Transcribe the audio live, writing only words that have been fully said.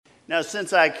Now,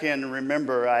 since I can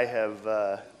remember, I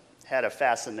have had a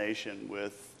fascination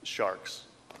with sharks.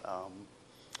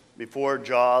 Before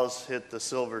Jaws hit the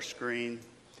silver screen,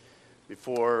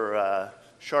 before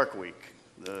Shark Week,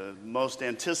 the most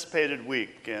anticipated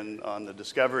week on the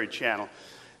Discovery Channel.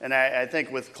 And I think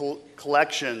with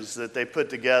collections that they put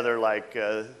together, like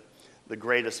The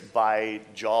Greatest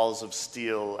Bite, Jaws of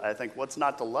Steel, I think what's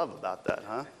not to love about that,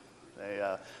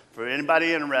 huh? For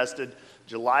anybody interested,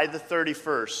 July the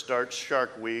 31st starts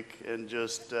Shark Week, and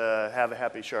just have a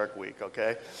happy Shark Week,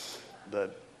 okay?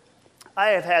 But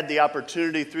I have had the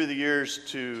opportunity through the years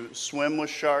to swim with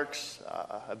sharks.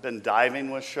 I've been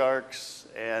diving with sharks,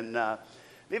 and I've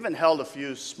even held a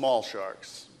few small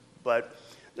sharks. But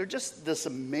they're just this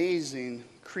amazing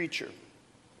creature.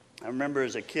 I remember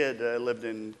as a kid, I lived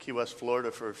in Key West,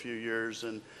 Florida for a few years,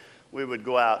 and we would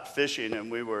go out fishing,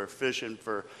 and we were fishing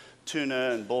for tuna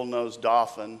and bullnose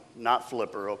dolphin, not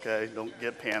flipper, okay? Don't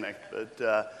get panicked.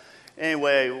 But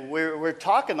anyway, we're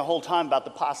talking the whole time about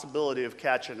the possibility of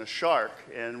catching a shark,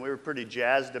 and we were pretty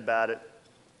jazzed about it.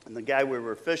 And the guy we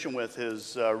were fishing with,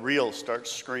 his reel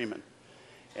starts screaming.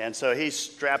 And so he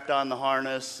strapped on the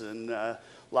harness and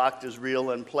locked his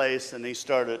reel in place, and he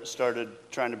started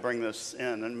trying to bring this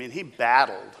in. I mean, he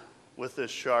battled with this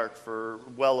shark for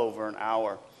well over an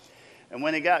hour. And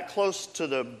when he got close to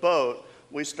the boat,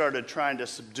 we started trying to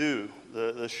subdue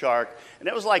the shark. And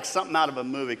it was like something out of a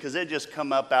movie, because it just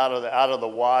come up out of the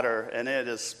water, and it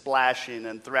is splashing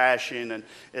and thrashing, and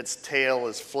its tail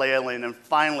is flailing, and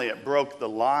finally it broke the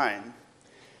line.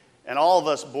 And all of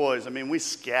us boys, I mean, we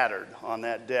scattered on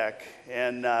that deck.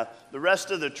 And the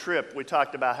rest of the trip, we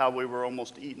talked about how we were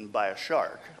almost eaten by a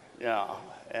shark. Yeah,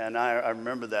 and I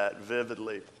remember that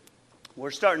vividly.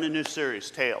 We're starting a new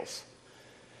series, Tales.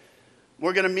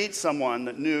 We're going to meet someone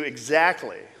that knew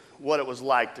exactly what it was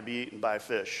like to be eaten by a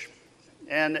fish.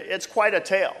 And it's quite a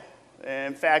tale.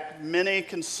 In fact, many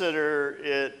consider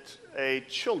it a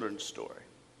children's story.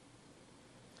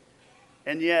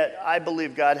 And yet, I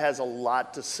believe God has a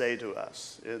lot to say to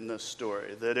us in this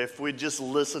story, that if we just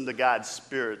listen to God's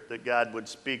Spirit, that God would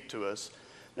speak to us.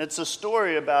 And it's a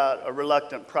story about a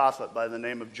reluctant prophet by the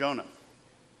name of Jonah.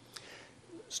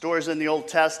 Stories in the Old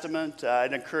Testament,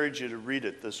 I'd encourage you to read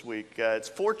it this week. It's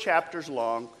 4 chapters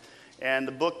long, and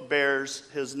the book bears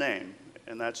his name,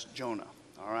 and that's Jonah,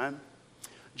 all right?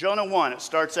 Jonah 1, it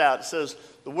starts out, it says,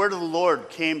 "The word of the Lord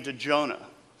came to Jonah,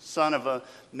 son of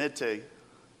Amittai.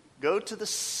 Go to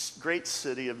the great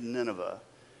city of Nineveh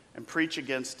and preach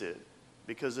against it,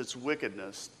 because its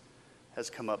wickedness has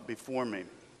come up before me."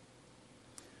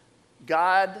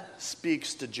 God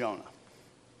speaks to Jonah.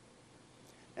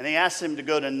 And he asks him to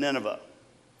go to Nineveh,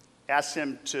 asks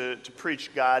him to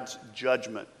preach God's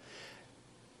judgment.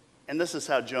 And this is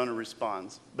how Jonah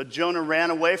responds. But Jonah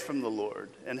ran away from the Lord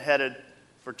and headed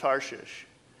for Tarshish.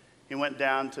 He went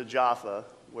down to Jaffa,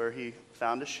 where he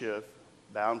found a ship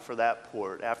bound for that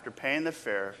port. After paying the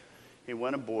fare, he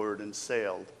went aboard and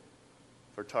sailed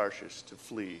for Tarshish to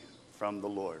flee from the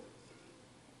Lord.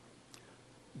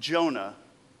 Jonah,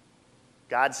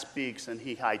 God speaks and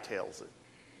he hightails it.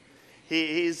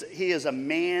 He is a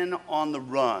man on the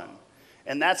run.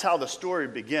 And that's how the story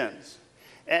begins.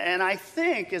 And I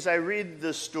think as I read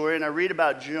this story and I read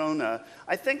about Jonah,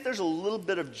 I think there's a little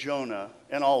bit of Jonah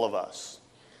in all of us.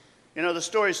 You know, the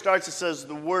story starts, it says,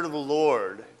 the word of the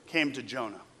Lord came to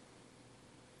Jonah.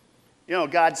 You know,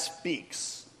 God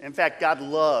speaks. In fact, God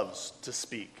loves to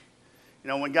speak. You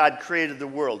know, when God created the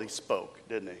world, he spoke,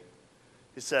 didn't he?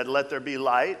 He said, "Let there be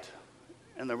light,"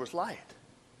 and there was light.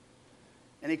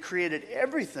 And he created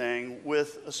everything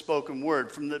with a spoken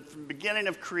word. From the beginning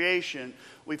of creation,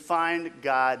 we find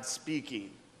God speaking.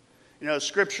 You know,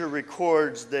 Scripture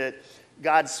records that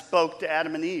God spoke to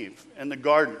Adam and Eve in the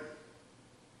garden.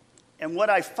 And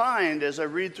what I find as I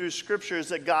read through Scripture is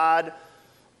that God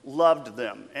loved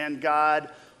them. And God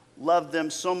loved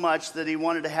them so much that he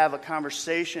wanted to have a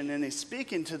conversation, and he's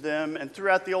speaking to them. And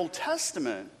throughout the Old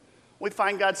Testament, we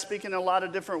find God speaking in a lot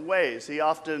of different ways. He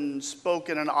often spoke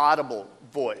in an audible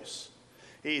voice.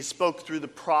 He spoke through the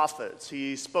prophets.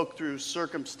 He spoke through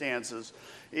circumstances.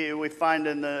 We find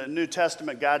in the New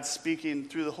Testament God speaking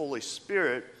through the Holy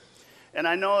Spirit. And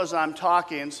I know as I'm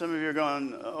talking, some of you are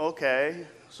going, okay,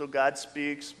 so God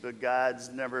speaks, but God's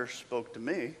never spoke to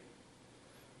me.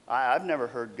 I've never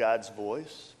heard God's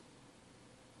voice.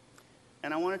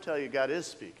 And I want to tell you, God is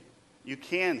speaking. You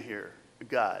can hear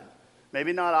God.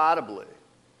 Maybe not audibly,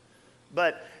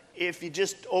 but if you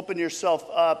just open yourself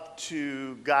up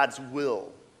to God's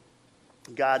will,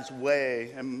 God's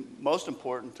way, and most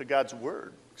important, to God's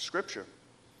word, Scripture.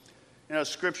 You know,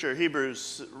 Scripture,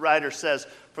 Hebrews writer says,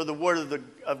 For the word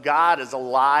of God is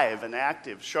alive and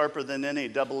active, sharper than any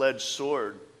double-edged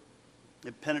sword.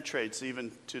 It penetrates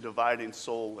even to dividing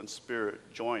soul and spirit,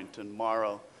 joint and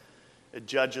marrow. It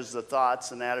judges the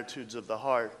thoughts and attitudes of the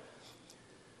heart.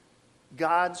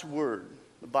 God's word,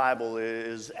 the Bible,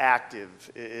 is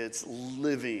active. It's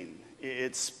living.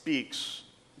 It speaks.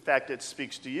 In fact, it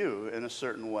speaks to you in a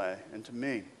certain way, and to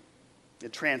me.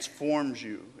 It transforms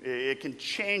you. It can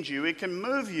change you. It can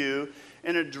move you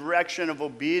in a direction of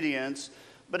obedience,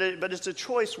 but it's a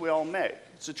choice we all make.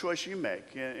 It's a choice you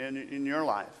make in your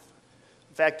life.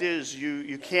 The fact is,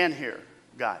 you can hear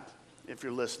God if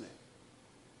you're listening.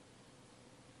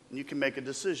 And you can make a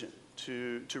decision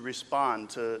to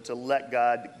respond, to let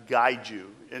God guide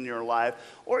you in your life.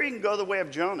 Or you can go the way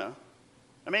of Jonah.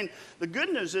 I mean, the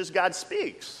good news is God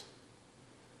speaks.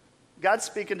 God's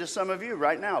speaking to some of you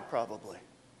right now, probably.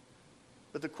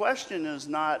 But the question is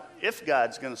not if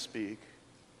God's going to speak,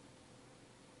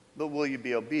 but will you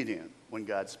be obedient when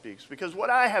God speaks? Because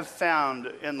what I have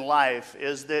found in life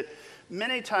is that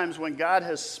many times when God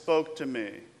has spoke to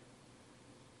me,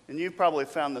 and you've probably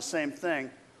found the same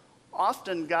thing,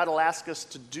 often God will ask us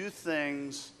to do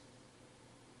things,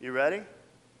 you ready?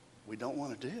 We don't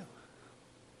want to do.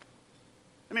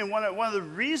 I mean, one of the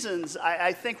reasons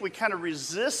I think we kind of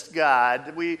resist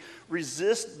God, we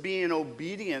resist being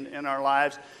obedient in our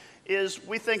lives, is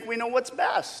we think we know what's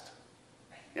best.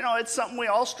 You know, it's something we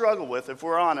all struggle with, if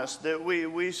we're honest, that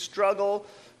we struggle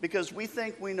because we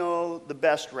think we know the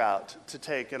best route to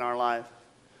take in our life.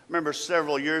 I remember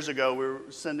several years ago,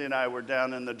 Cindy and I were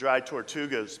down in the Dry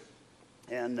Tortugas,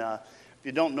 and if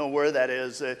you don't know where that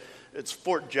is, it's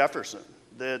Fort Jefferson.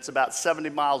 It's about 70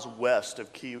 miles west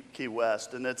of Key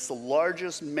West, and it's the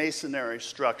largest masonry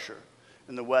structure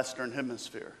in the Western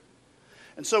Hemisphere.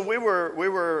 And so we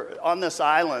were on this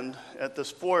island at this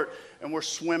fort, and we're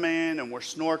swimming and we're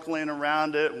snorkeling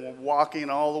around it, and we're walking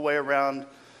all the way around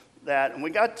that. And we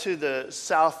got to the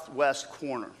southwest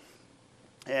corner,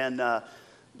 and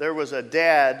there was a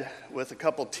dad with a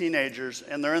couple teenagers,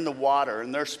 and they're in the water,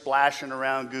 and they're splashing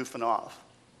around, goofing off.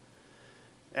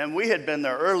 And we had been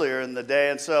there earlier in the day,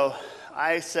 and so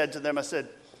I said to them, I said,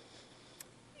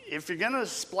 if you're going to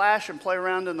splash and play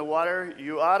around in the water,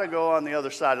 you ought to go on the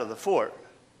other side of the fort.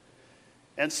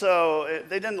 And so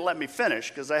they didn't let me finish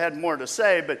because I had more to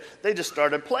say, but they just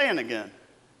started playing again.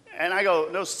 And I go,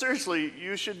 no, seriously,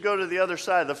 you should go to the other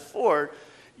side of the fort.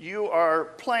 You are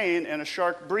playing in a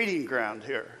shark breeding ground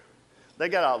here. They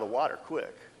got out of the water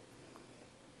quick.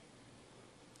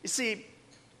 You see,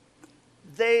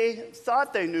 they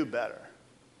thought they knew better.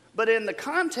 But in the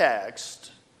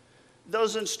context,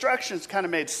 those instructions kind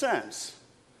of made sense.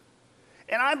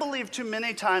 And I believe too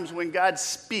many times when God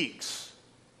speaks,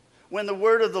 when the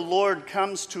word of the Lord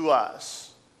comes to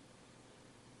us,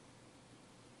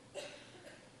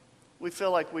 we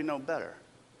feel like we know better.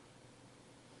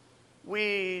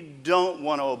 We don't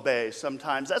want to obey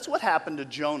sometimes. That's what happened to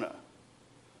Jonah.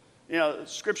 You know,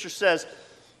 Scripture says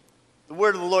the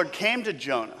word of the Lord came to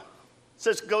Jonah. It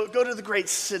says, go to the great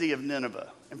city of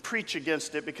Nineveh and preach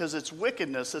against it because its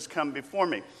wickedness has come before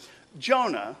me.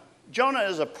 Jonah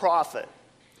is a prophet.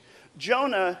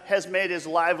 Jonah has made his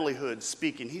livelihood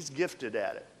speaking. He's gifted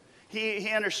at it. He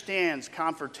understands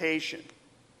confrontation.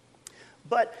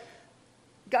 But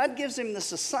God gives him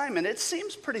this assignment. It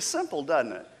seems pretty simple,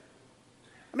 doesn't it?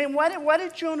 I mean, why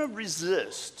did Jonah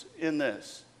resist in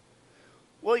this?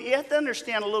 Well, you have to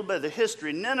understand a little bit of the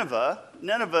history.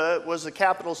 Nineveh was the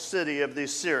capital city of the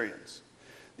Assyrians.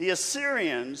 The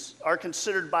Assyrians are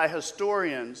considered by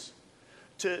historians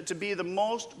to be the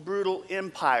most brutal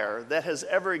empire that has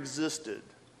ever existed.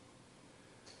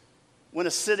 When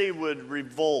a city would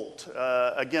revolt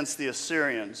against the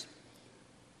Assyrians,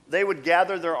 they would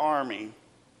gather their army,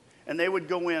 and they would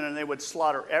go in and they would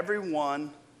slaughter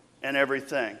everyone and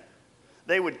everything.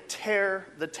 They would tear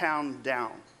the town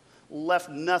down. Left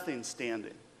nothing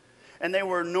standing. And they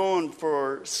were known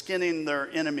for skinning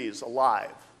their enemies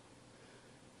alive.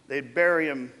 They'd bury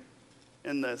them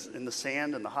in the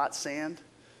sand, in the hot sand.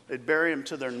 They'd bury them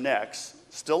to their necks,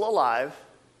 still alive,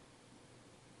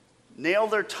 nail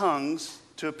their tongues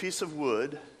to a piece of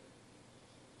wood,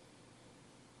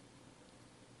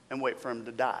 and wait for them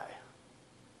to die.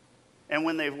 And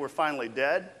when they were finally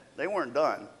dead, they weren't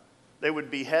done. They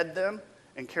would behead them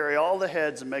and carry all the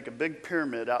heads and make a big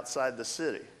pyramid outside the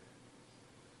city.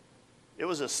 It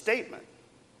was a statement.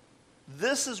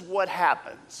 This is what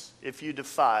happens if you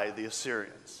defy the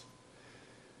Assyrians.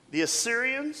 The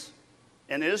Assyrians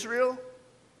and Israel,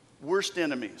 worst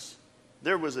enemies.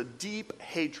 There was a deep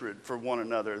hatred for one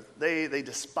another. They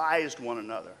despised one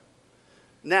another.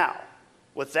 Now,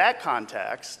 with that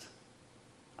context,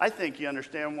 I think you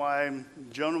understand why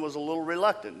Jonah was a little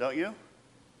reluctant, don't you?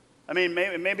 I mean,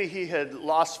 maybe he had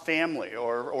lost family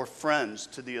or friends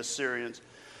to the Assyrians.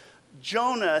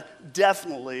 Jonah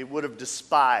definitely would have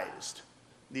despised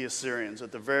the Assyrians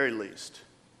at the very least.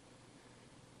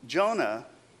 Jonah,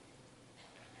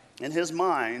 in his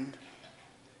mind,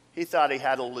 he thought he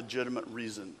had a legitimate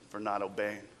reason for not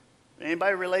obeying.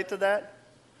 Anybody relate to that?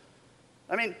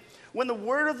 I mean, when the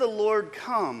word of the Lord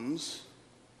comes,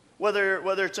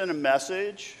 whether it's in a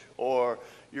message or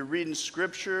you're reading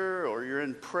scripture or you're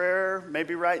in prayer,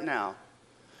 maybe right now,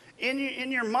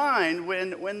 in your mind,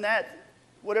 when that,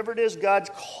 whatever it is God's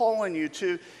calling you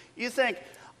to, you think,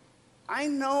 I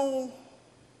know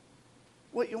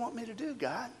what you want me to do,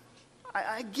 God.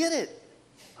 I get it.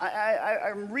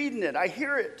 I'm reading it. I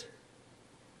hear it.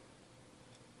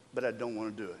 But I don't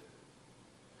want to do it.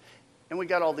 And we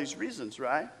got all these reasons,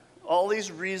 right? All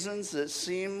these reasons that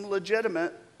seem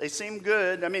legitimate. They seem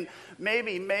good. I mean,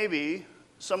 maybe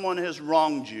someone has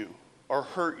wronged you or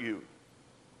hurt you.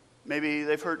 Maybe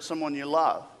they've hurt someone you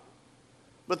love.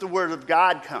 But the word of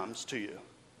God comes to you.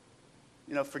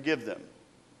 You know, forgive them,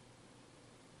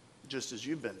 just as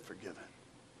you've been forgiven.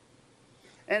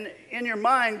 And in your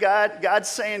mind, God's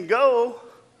saying go,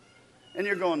 and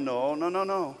you're going, no,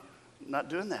 I'm not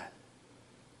doing that.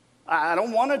 I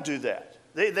don't want to do that.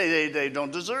 They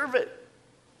don't deserve it.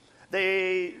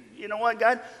 You know what,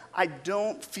 God? I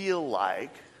don't feel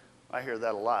like, I hear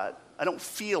that a lot, I don't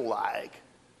feel like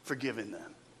forgiving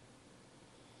them.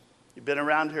 You've been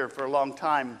around here for a long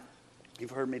time.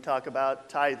 You've heard me talk about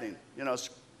tithing. You know,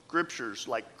 scriptures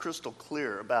like crystal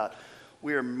clear about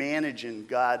we are managing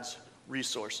God's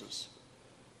resources.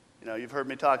 You know, you've heard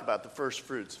me talk about the first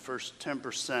fruits. The first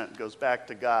 10% goes back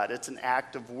to God. It's an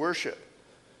act of worship.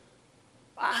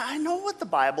 I know what the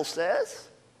Bible says,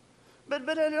 but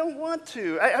I don't want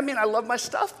to. I mean, I love my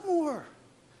stuff more.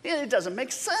 It doesn't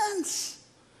make sense.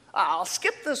 I'll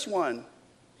skip this one.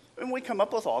 And we come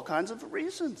up with all kinds of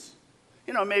reasons.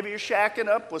 You know, maybe you're shacking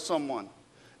up with someone,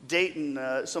 dating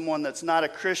someone that's not a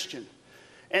Christian.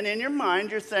 And in your mind,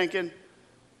 you're thinking,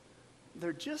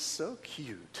 they're just so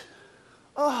cute.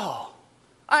 Oh,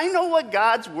 I know what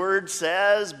God's word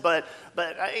says, but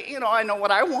I know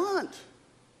what I want.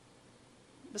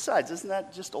 Besides, isn't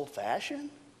that just old-fashioned?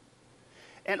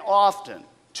 And often,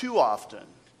 too often,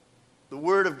 the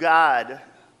word of God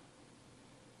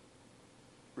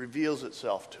reveals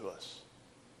itself to us.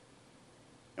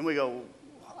 And we go,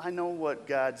 I know what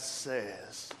God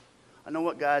says. I know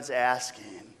what God's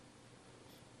asking.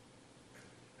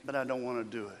 But I don't want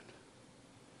to do it.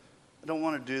 I don't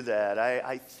want to do that.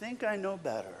 I think I know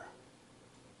better.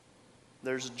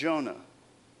 There's Jonah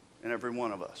in every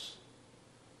one of us.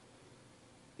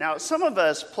 Now, some of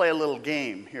us play a little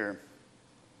game here,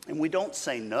 and we don't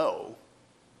say no.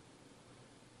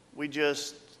 We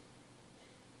just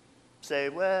say,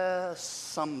 well,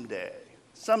 someday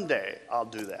I'll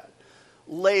do that.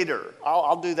 Later,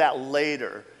 I'll do that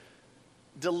later.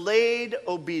 Delayed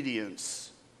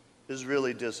obedience is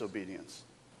really disobedience.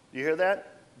 Do you hear that?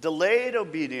 Delayed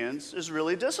obedience is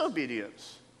really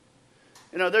disobedience.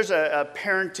 You know, there's a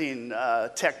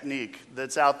parenting technique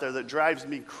that's out there that drives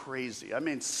me crazy. I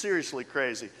mean, seriously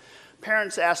crazy.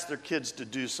 Parents ask their kids to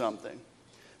do something.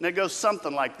 And it goes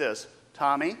something like this.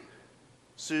 Tommy,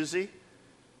 Susie,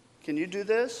 can you do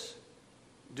this?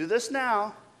 Do this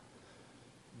now.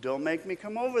 Don't make me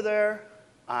come over there.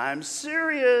 I'm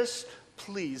serious.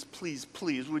 Please, please,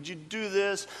 please, would you do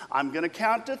this? I'm going to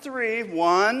count to 3.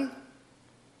 1,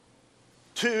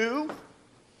 2,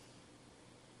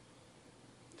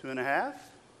 2.5.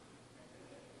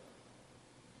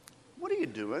 What are you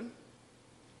doing?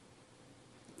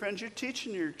 Friends, you're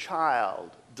teaching your child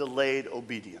delayed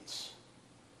obedience.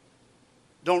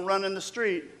 Don't run in the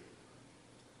street.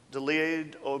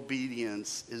 Delayed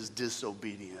obedience is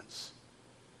disobedience.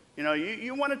 You know,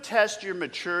 you want to test your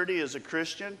maturity as a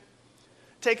Christian?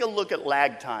 Take a look at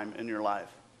lag time in your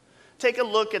life. Take a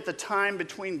look at the time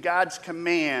between God's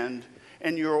command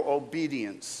and your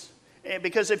obedience.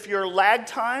 Because if your lag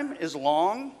time is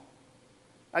long,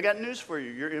 I got news for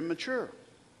you. You're immature.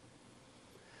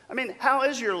 I mean, how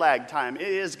is your lag time?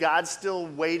 Is God still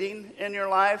waiting in your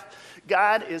life?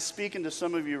 God is speaking to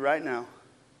some of you right now.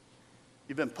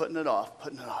 You've been putting it off.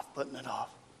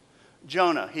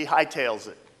 Jonah, he hightails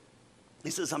it. He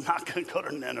says, I'm not going to go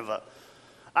to Nineveh.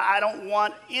 I don't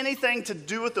want anything to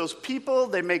do with those people.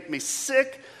 They make me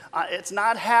sick. It's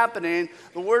not happening.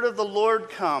 The word of the Lord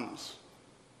comes.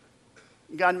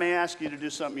 God may ask you to do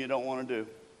something you don't want to do.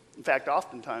 In fact,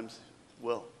 oftentimes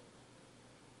will.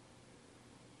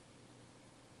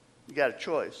 You got a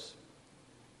choice.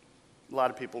 A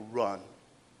lot of people run.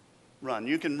 Run.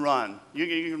 You can run. You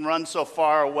can run so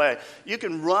far away. You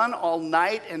can run all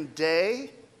night and day,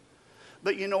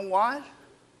 but you know what?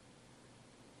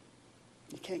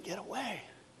 You can't get away.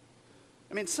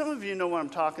 I mean, some of you know what I'm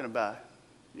talking about.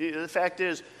 The fact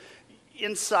is,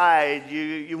 inside,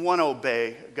 you want to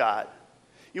obey God.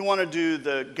 You want to do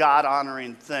the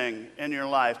God-honoring thing in your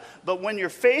life. But when you're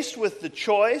faced with the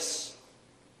choice,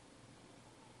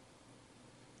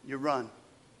 you run.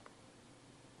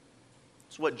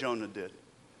 It's what Jonah did.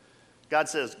 God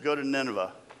says, go to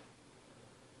Nineveh.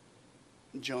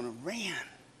 And Jonah ran.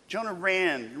 Jonah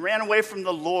ran away from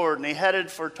the Lord, and he headed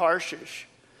for Tarshish.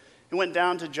 He went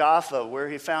down to Jaffa, where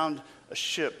he found a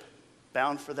ship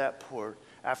bound for that port.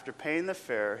 After paying the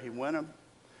fare, he went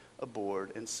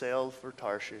aboard and sailed for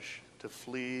Tarshish to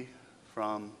flee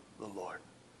from the Lord.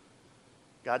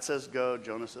 God says go.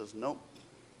 Jonah says nope.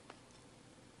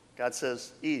 God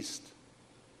says east.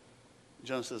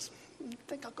 Jonah says, I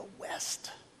think I'll go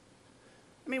west.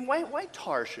 I mean, why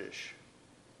Tarshish?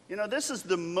 You know, this is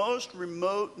the most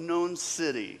remote known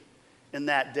city in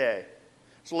that day.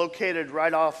 It's located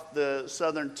right off the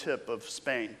southern tip of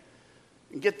Spain.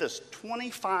 And get this,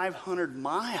 2,500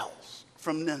 miles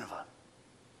from Nineveh.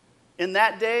 In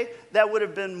that day, that would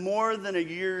have been more than a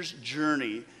year's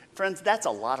journey. Friends, that's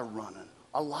a lot of running,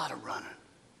 a lot of running.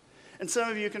 And some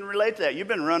of you can relate to that. You've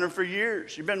been running for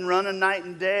years. You've been running night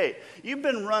and day. You've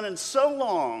been running so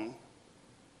long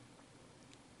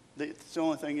that the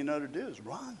only thing you know to do is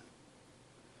run.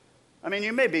 I mean,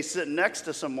 you may be sitting next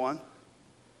to someone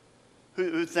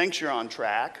who thinks you're on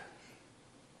track,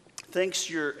 thinks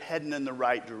you're heading in the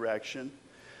right direction,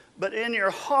 but in your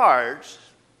heart,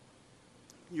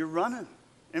 you're running.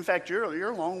 In fact, you're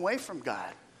a long way from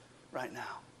God right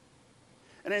now.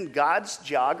 And in God's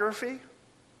geography,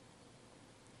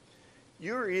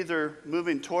 you're either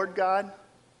moving toward God,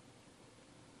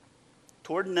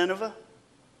 toward Nineveh,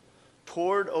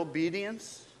 toward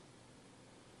obedience,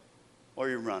 or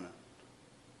you're running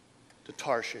to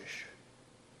Tarshish,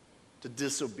 to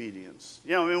disobedience.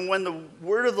 You know, I mean, when the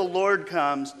word of the Lord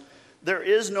comes, there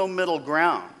is no middle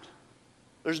ground.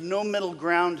 There's no middle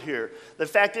ground here. The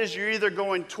fact is, you're either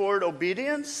going toward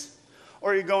obedience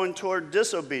or you're going toward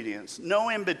disobedience. No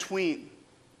in between.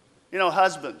 You know,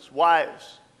 husbands,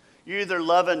 wives, you're either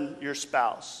loving your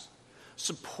spouse,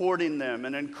 supporting them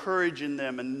and encouraging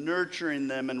them and nurturing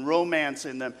them and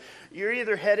romancing them. You're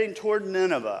either heading toward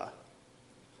Nineveh,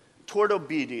 toward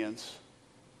obedience,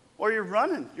 or you're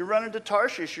running. You're running to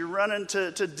Tarshish. You're running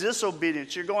to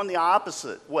disobedience. You're going the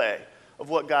opposite way of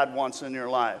what God wants in your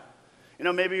life. You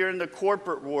know, maybe you're in the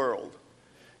corporate world.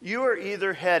 You are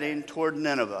either heading toward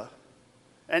Nineveh,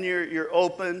 and you're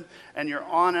open and you're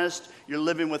honest, you're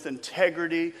living with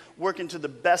integrity, working to the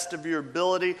best of your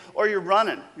ability, or you're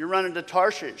running. You're running to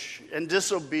Tarshish and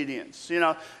disobedience, you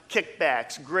know,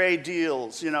 kickbacks, gray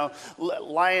deals, you know,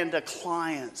 lying to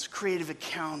clients, creative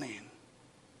accounting.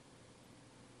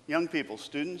 Young people,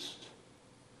 students,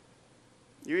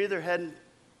 you're either heading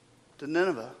to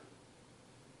Nineveh,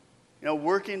 you know,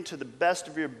 working to the best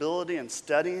of your ability and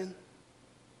studying,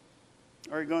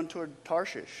 or you're going toward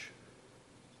Tarshish,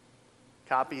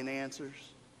 copying answers,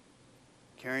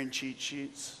 carrying cheat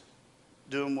sheets,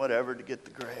 doing whatever to get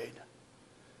the grade.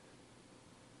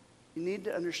 You need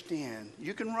to understand,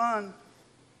 you can run.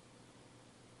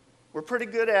 We're pretty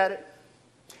good at it.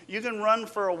 You can run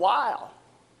for a while,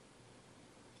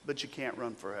 but you can't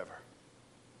run forever.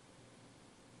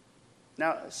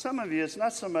 Now, some of you, it's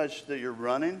not so much that you're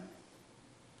running,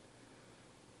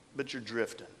 but you're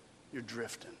drifting. You're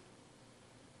drifting.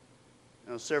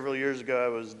 You know, several years ago, I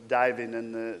was diving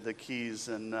in the Keys,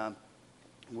 and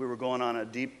we were going on a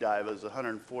deep dive. It was a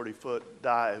 140-foot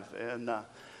dive, and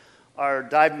our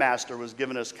dive master was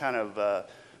giving us kind of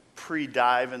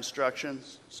pre-dive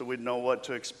instructions so we'd know what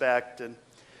to expect. And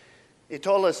he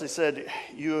told us, he said,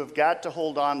 you have got to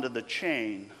hold on to the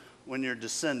chain when you're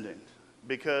descending,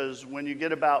 because when you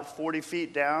get about 40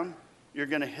 feet down, you're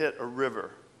going to hit a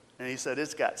river. And he said,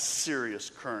 it's got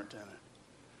serious current in it.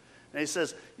 And he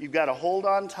says, you've got to hold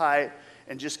on tight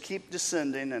and just keep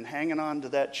descending and hanging on to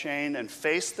that chain and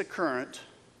face the current.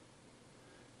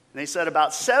 And he said,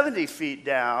 about 70 feet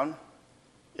down,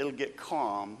 it'll get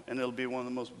calm, and it'll be one of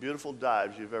the most beautiful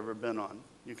dives you've ever been on.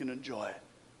 You can enjoy it.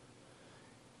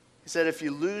 He said, if you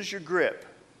lose your grip,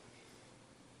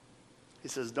 he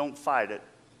says, don't fight it.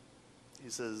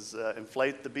 He says,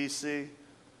 inflate the BC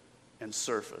and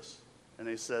surface. And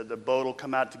he said, the boat will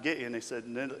come out to get you. And he said,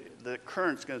 the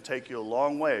current's going to take you a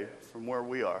long way from where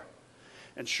we are.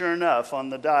 And sure enough,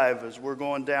 on the dive, as we're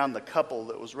going down, the couple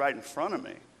that was right in front of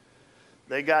me,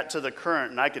 they got to the current,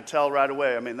 and I could tell right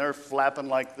away. I mean, they're flapping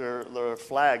like their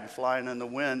flag flying in the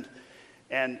wind.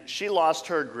 And she lost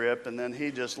her grip, and then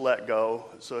he just let go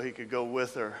so he could go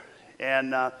with her.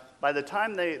 And by the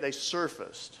time they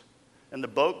surfaced and the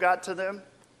boat got to them,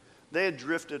 they had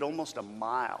drifted almost a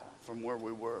mile from where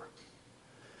we were.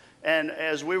 And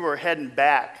as we were heading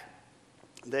back,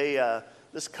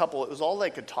 this couple, it was all they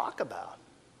could talk about.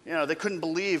 You know, they couldn't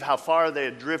believe how far they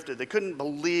had drifted. They couldn't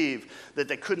believe that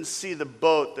they couldn't see the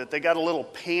boat, that they got a little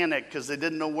panic because they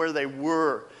didn't know where they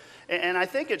were. And I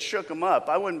think it shook them up.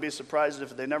 I wouldn't be surprised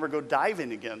if they never go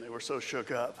diving again. They were so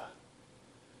shook up.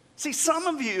 See, some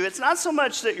of you, it's not so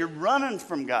much that you're running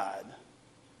from God.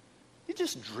 You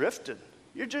just drifted.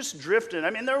 You're just drifting. I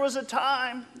mean, there was a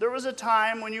time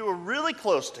when you were really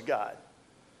close to God.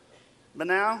 But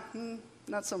now,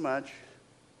 not so much.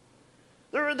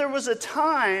 There was a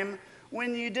time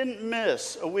when you didn't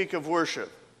miss a week of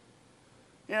worship.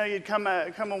 You know, you'd come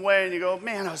away and you go,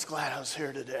 man, I was glad I was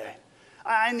here today.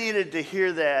 I needed to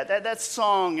hear that. That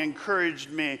song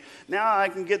encouraged me. Now I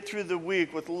can get through the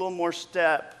week with a little more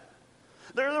step.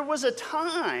 There was a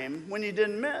time when you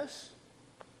didn't miss.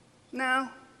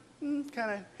 Now,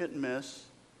 kind of hit and miss.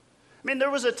 I mean, there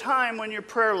was a time when your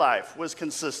prayer life was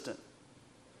consistent.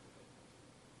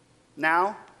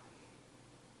 Now,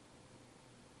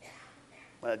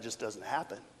 well, it just doesn't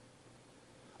happen.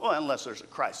 Well, unless there's a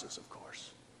crisis, of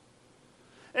course.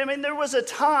 I mean, there was a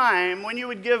time when you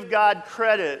would give God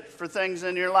credit for things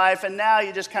in your life, and now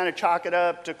you just kind of chalk it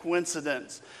up to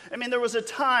coincidence. I mean, there was a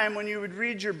time when you would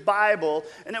read your Bible,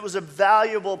 and it was a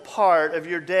valuable part of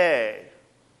your day.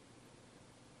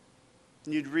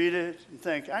 And you'd read it and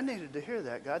think, I needed to hear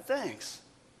that, God, thanks.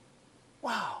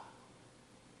 Wow.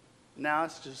 Now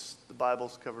it's just the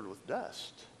Bible's covered with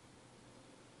dust.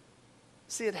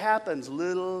 See, it happens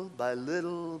little by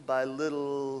little by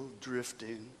little,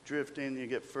 drifting. You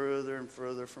get further and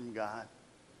further from God.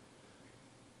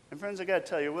 And friends, I got to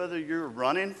tell you, whether you're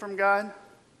running from God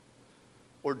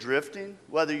or drifting,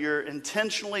 whether you're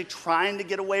intentionally trying to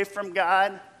get away from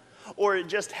God or it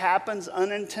just happens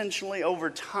unintentionally over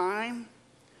time,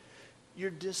 you're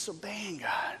disobeying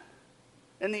God.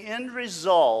 And the end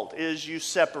result is you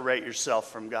separate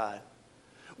yourself from God.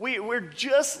 We're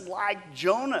just like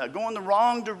Jonah, going the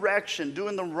wrong direction,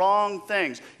 doing the wrong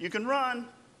things. You can run.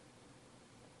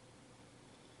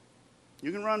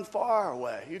 You can run far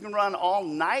away. You can run all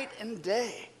night and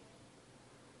day.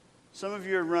 Some of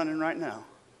you are running right now.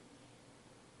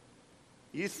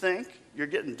 You think you're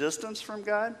getting distance from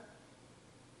God?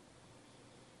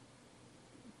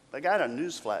 I got a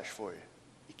news flash for you.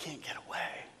 You can't get away.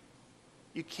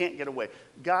 You can't get away.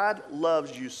 God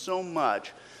loves you so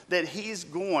much that he's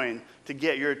going to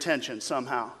get your attention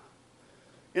somehow.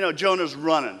 You know, Jonah's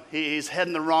running. He's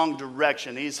heading the wrong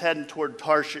direction. He's heading toward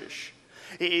Tarshish.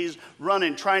 He's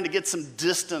running, trying to get some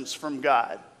distance from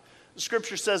God. The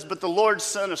scripture says, but the Lord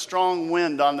sent a strong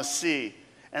wind on the sea,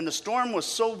 and the storm was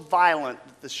so violent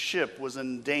that the ship was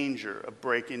in danger of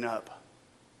breaking up.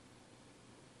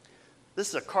 This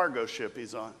is a cargo ship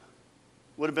he's on.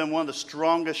 Would have been one of the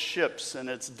strongest ships in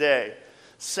its day.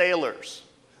 Sailors.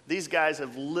 These guys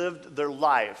have lived their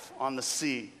life on the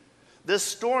sea. This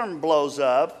storm blows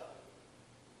up,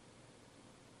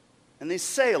 and these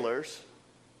sailors,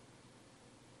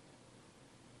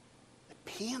 they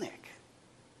panic,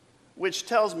 which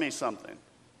tells me something.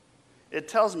 It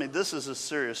tells me this is a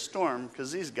serious storm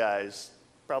because these guys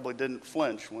probably didn't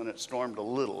flinch when it stormed a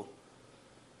little.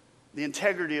 The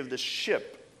integrity of the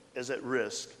ship is at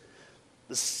risk.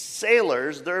 The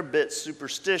sailors, they're a bit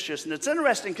superstitious, and it's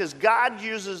interesting because God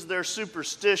uses their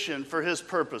superstition for his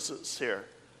purposes here.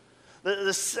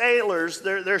 The sailors,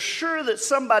 they're sure that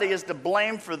somebody is to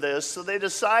blame for this, so they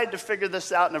decide to figure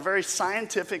this out in a very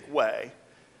scientific way.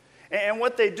 And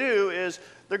what they do is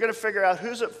they're going to figure out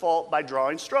who's at fault by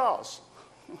drawing straws.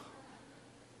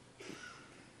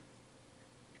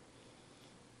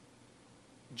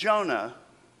 Jonah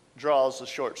draws the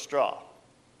short straw.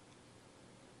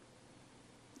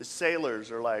 The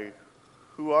sailors are like,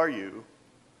 who are you?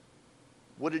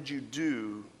 What did you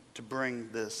do to bring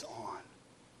this on?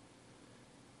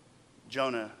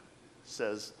 Jonah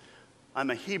says,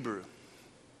 I'm a Hebrew.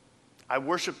 I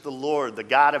worship the Lord, the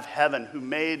God of heaven, who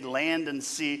made land and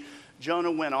sea.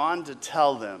 Jonah went on to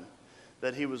tell them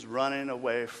that he was running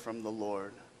away from the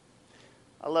Lord.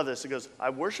 I love this. He goes,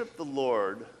 I worship the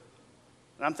Lord.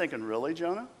 And I'm thinking, really,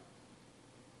 Jonah?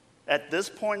 At this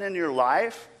point in your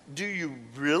life, do you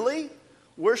really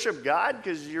worship God?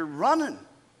 Because you're running.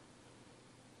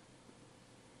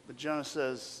 But Jonah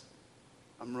says,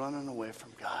 I'm running away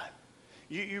from God.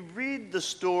 You read the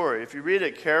story. If you read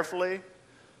it carefully,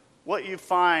 what you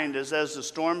find is as the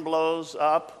storm blows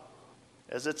up,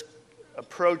 as it's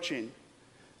approaching,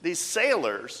 These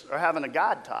sailors are having a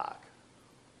God talk.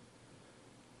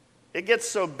 It gets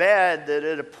so bad that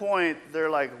at a point they're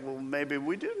like, well, maybe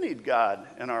we do need God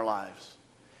in our lives.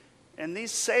 And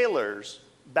these sailors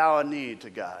bow a knee to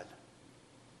God.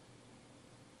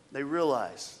 They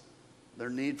realize their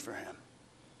need for him.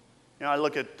 You know, I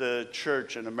look at the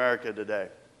church in America today,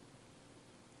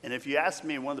 and if you ask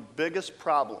me, one of the biggest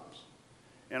problems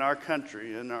in our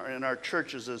country, in our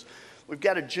churches, is we've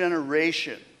got a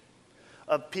generation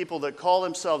of people that call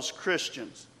themselves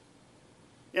Christians.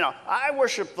 You know, I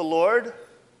worship the Lord,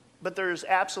 but there is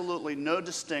absolutely no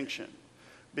distinction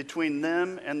between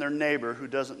them and their neighbor who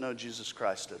doesn't know Jesus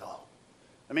Christ at all.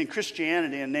 I mean,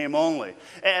 Christianity in name only.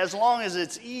 As long as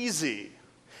it's easy,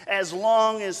 as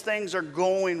long as things are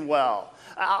going well,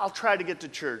 I'll try to get to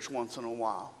church once in a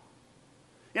while.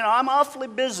 You know, I'm awfully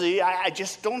busy. I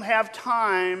just don't have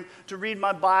time to read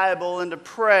my Bible and to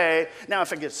pray. Now,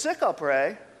 if I get sick, I'll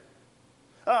pray.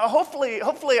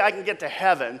 Hopefully I can get to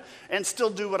heaven and still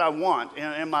do what I want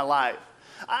in my life.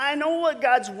 I know what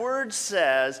God's word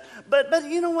says, but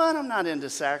you know what? I'm not into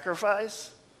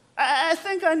sacrifice. I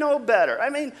think I know better. I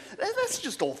mean, that's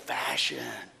just old-fashioned.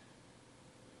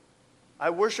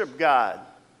 I worship God.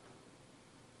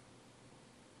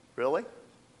 Really?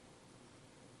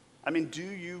 I mean, do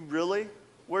you really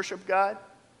worship God?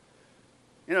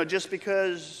 You know, just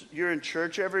because you're in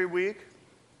church every week,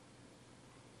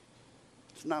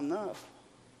 it's not enough.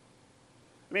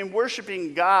 I mean,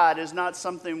 worshiping God is not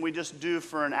something we just do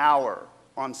for an hour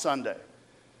on Sunday.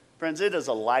 Friends, it is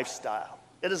a lifestyle.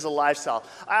 It is a lifestyle.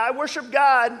 I worship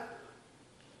God, and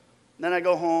then I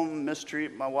go home and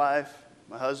mistreat my wife,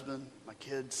 my husband, my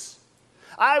kids.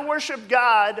 I worship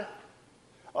God.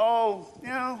 Oh, you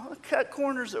know, I cut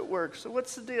corners at work, so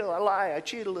what's the deal? I lie, I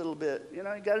cheat a little bit. You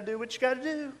know, you got to do what you got to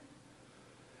do.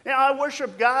 You know, I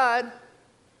worship God.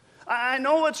 I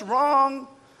know it's wrong,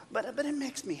 but it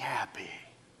makes me happy.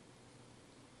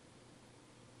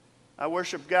 I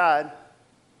worship God,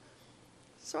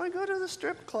 so I go to the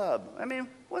strip club. I mean,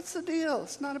 what's the deal?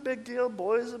 It's not a big deal.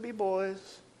 Boys will be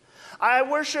boys. I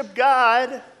worship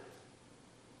God,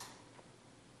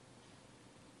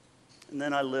 and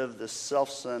then I live this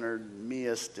self-centered,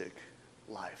 meistic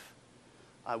life.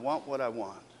 I want what I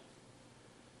want.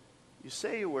 You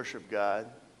say you worship God,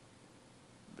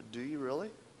 but do you really?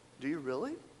 Do you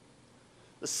really?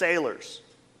 The sailors,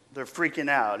 they're freaking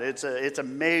out. It's a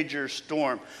major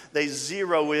storm. They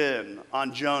zero in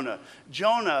on Jonah.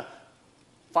 Jonah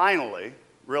finally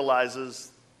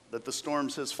realizes that the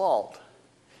storm's his fault.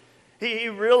 He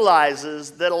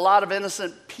realizes that a lot of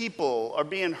innocent people are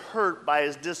being hurt by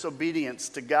his disobedience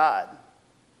to God.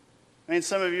 I mean,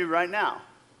 some of you right now,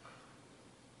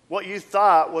 what you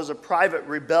thought was a private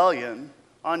rebellion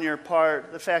on your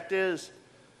part, the fact is,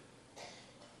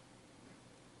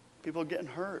 people are getting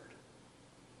hurt.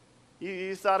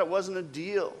 You thought it wasn't a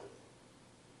deal.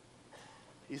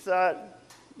 You thought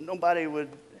nobody would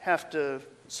have to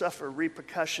suffer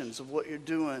repercussions of what you're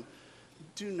doing.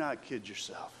 Do not kid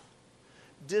yourself.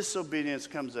 Disobedience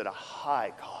comes at a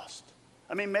high cost.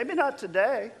 I mean, maybe not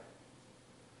today,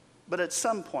 but at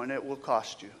some point it will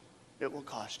cost you. It will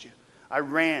cost you. I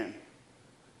ran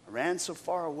so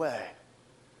far away.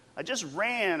 I just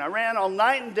ran. I ran all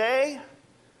night and day.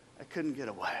 I couldn't get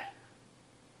away.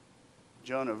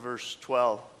 Jonah, verse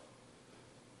 12.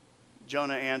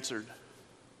 Jonah answered.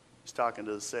 He's talking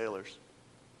to the sailors.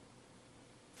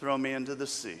 Throw me into the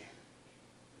sea,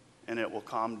 and it will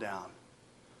calm down.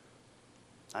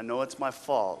 I know it's my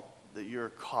fault that you're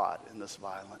caught in this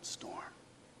violent storm.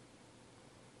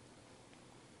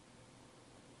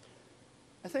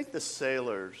 I think the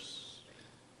sailors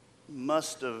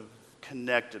must have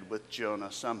connected with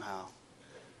Jonah somehow.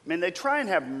 I mean, they try and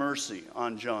have mercy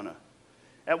on Jonah.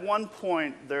 At one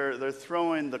point, they're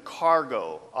throwing the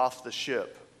cargo off the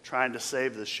ship, trying to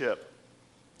save the ship.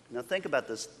 Now think about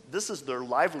this. This is their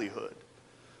livelihood.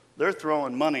 They're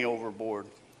throwing money overboard,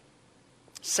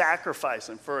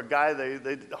 sacrificing for a guy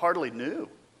they hardly knew.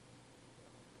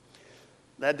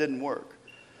 That didn't work.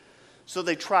 So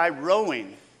they try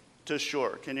rowing to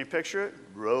shore. Can you picture it?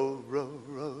 Row, row,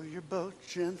 row your boat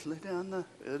gently down the...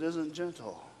 It isn't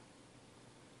gentle.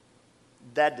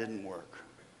 That didn't work.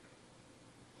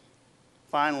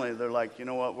 Finally, they're like, you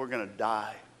know what? We're going to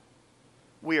die.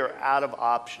 We are out of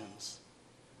options.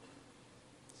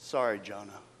 Sorry,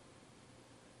 Jonah.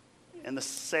 And the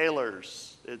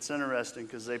sailors, it's interesting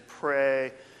because they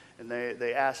pray and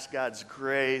they ask God's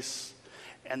grace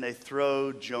and they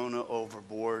throw Jonah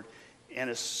overboard. And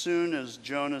as soon as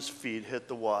Jonah's feet hit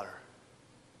the water,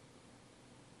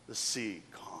 the sea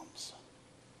calms.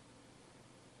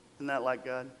 Isn't that like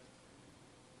God?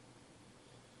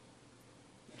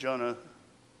 Jonah,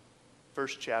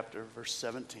 first chapter, verse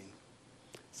 17.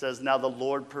 It says, now the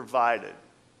Lord provided.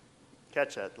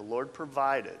 Catch that. The Lord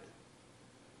provided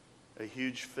a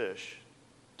huge fish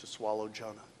to swallow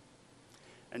Jonah.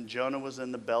 And Jonah was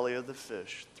in the belly of the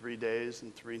fish 3 days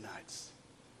and 3 nights.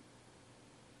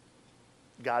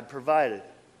 God provided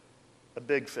a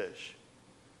big fish.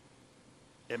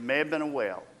 It may have been a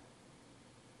whale.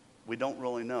 We don't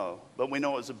really know, but we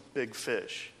know it was a big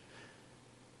fish.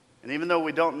 And even though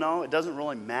we don't know, it doesn't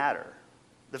really matter.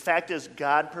 The fact is,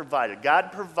 God provided.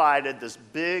 God provided this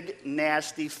big,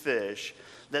 nasty fish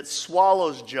that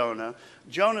swallows Jonah.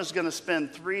 Jonah's going to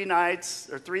spend 3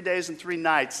 days and 3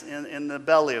 nights in the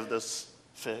belly of this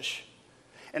fish.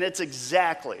 And it's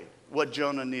exactly what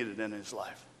Jonah needed in his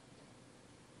life.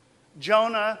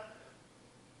 Jonah,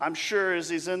 I'm sure as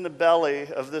he's in the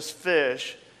belly of this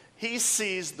fish, he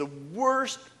sees the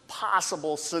worst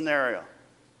possible scenario.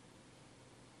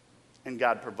 And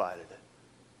God provided it.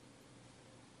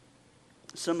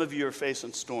 Some of you are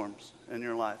facing storms in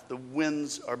your life. The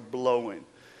winds are blowing.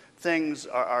 Things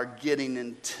are getting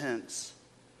intense.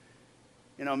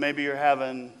 You know, maybe you're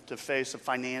having to face a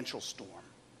financial storm.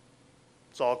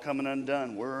 It's all coming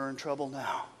undone. We're in trouble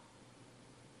now.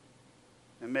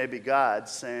 And maybe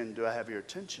God's saying, do I have your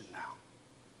attention now?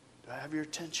 Do I have your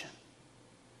attention?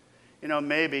 You know,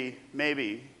 maybe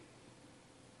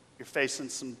you're facing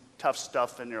some tough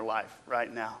stuff in your life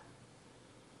right now.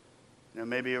 You know,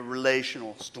 maybe a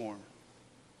relational storm.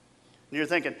 And you're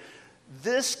thinking,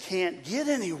 this can't get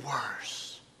any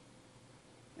worse.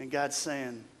 And God's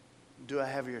saying, do I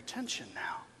have your attention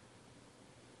now?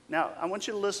 Now, I want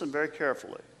you to listen very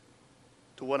carefully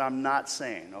to what I'm not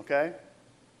saying, okay?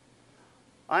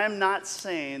 I am not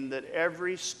saying that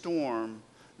every storm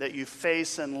that you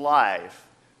face in life,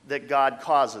 that God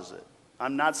causes it.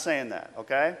 I'm not saying that,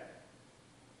 okay?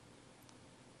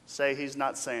 Say he's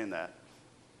not saying that.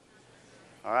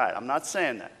 All right, I'm not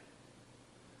saying that.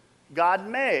 God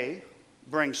may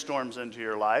bring storms into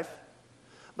your life,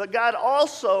 but God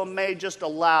also may just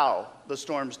allow the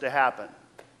storms to happen,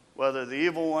 whether the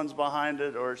evil one's behind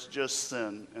it or it's just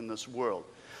sin in this world.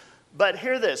 But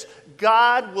hear this,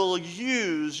 God will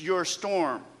use your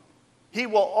storm. He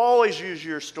will always use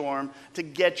your storm to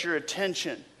get your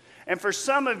attention. And for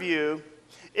some of you,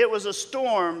 it was a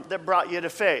storm that brought you to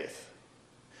faith.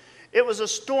 It was a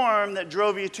storm that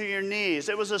drove you to your knees.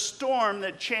 It was a storm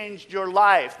that changed your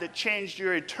life, that changed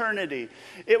your eternity.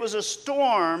 It was a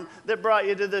storm that brought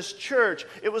you to this church.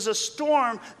 It was a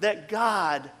storm that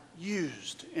God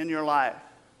used in your life.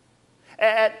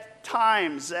 At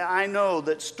times, I know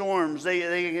that storms,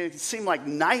 they seem like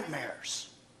nightmares.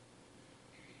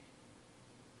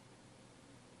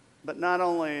 But not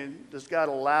only does God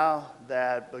allow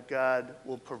that, but God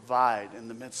will provide in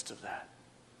the midst of that.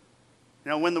 You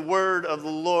know, when the word of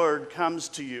the Lord comes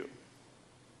to you,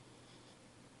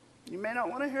 you may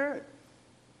not want to hear it.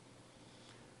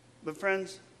 But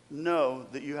friends, know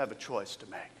that you have a choice to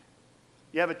make.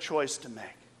 You have a choice to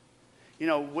make. You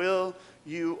know, will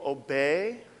you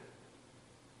obey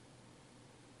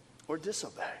or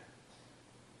disobey?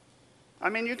 I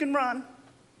mean, you can run.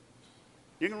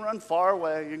 You can run far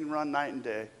away. You can run night and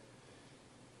day.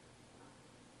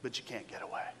 But you can't get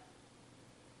away.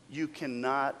 You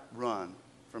cannot run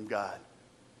from God.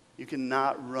 You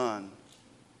cannot run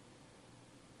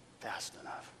fast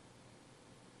enough.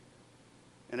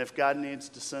 And if God needs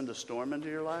to send a storm into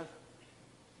your life,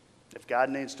 if God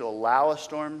needs to allow a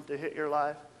storm to hit your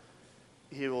life,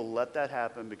 He will let that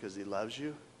happen because He loves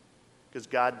you. Because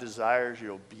God desires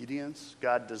your obedience.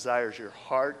 God desires your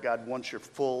heart. God wants your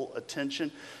full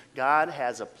attention. God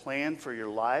has a plan for your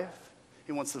life.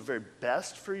 He wants the very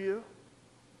best for you.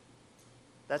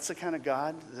 That's the kind of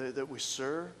God that we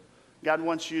serve. God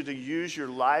wants you to use your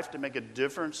life to make a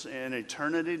difference in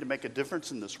eternity, to make a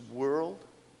difference in this world.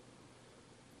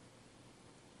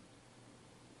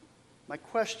 My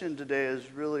question today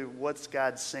is really, what's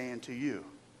God saying to you?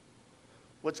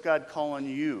 What's God calling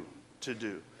you to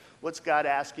do? What's God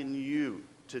asking you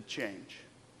to change?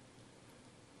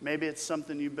 Maybe it's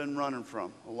something you've been running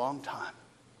from a long time.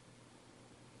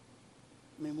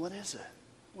 I mean, what is it?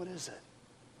 What is it?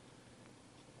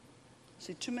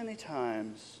 See, too many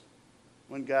times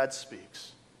when God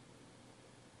speaks,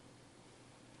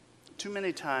 too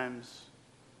many times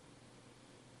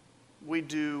we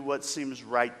do what seems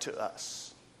right to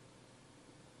us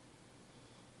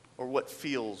or what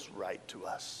feels right to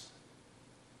us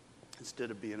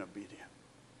instead of being obedient.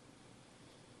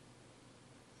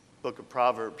 Book of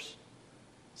Proverbs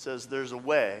says there's a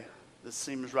way that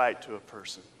seems right to a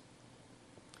person,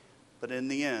 but in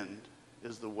the end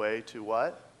is the way to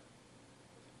what?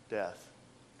 Death,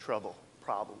 trouble,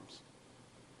 problems.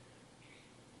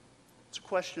 It's a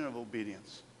question of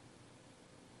obedience.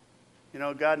 You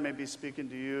know, God may be speaking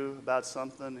to you about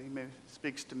something. He may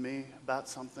speaks to me about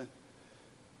something.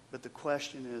 But the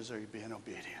question is, are you being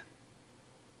obedient?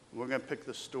 We're going to pick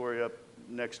the story up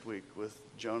next week with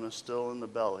Jonah still in the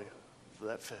belly of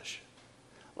that fish.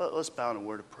 Let's bow in a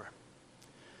word of prayer.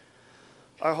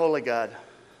 Our holy God,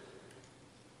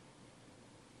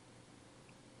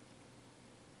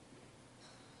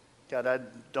 God, I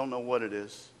don't know what it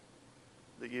is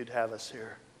that you'd have us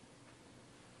here.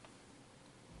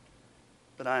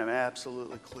 But I am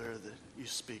absolutely clear that you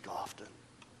speak often.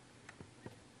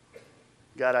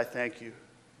 God, I thank you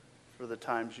for the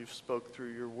times you've spoke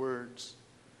through your words,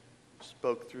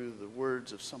 spoke through the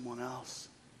words of someone else.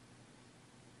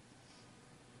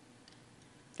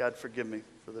 God, forgive me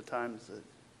for the times that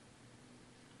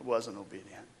I wasn't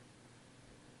obedient.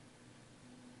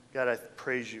 God, I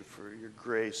praise you for your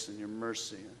grace and your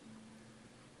mercy.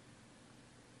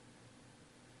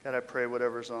 God, I pray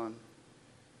whatever's on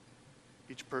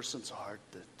each person's heart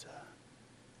that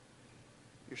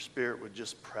your Spirit would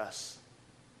just press,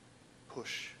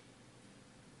 push,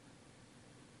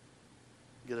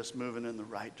 get us moving in the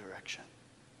right direction.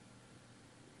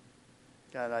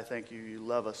 God, I thank you. You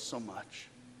love us so much.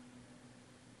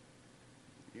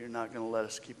 You're not going to let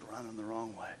us keep running the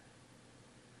wrong way.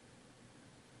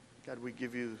 God, we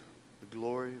give you the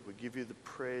glory. We give you the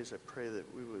praise. I pray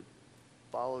that we would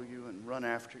follow you and run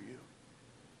after you,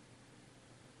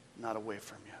 not away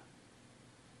from you.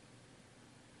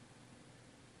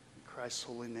 In Christ's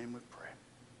holy name we pray.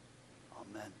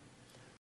 Amen.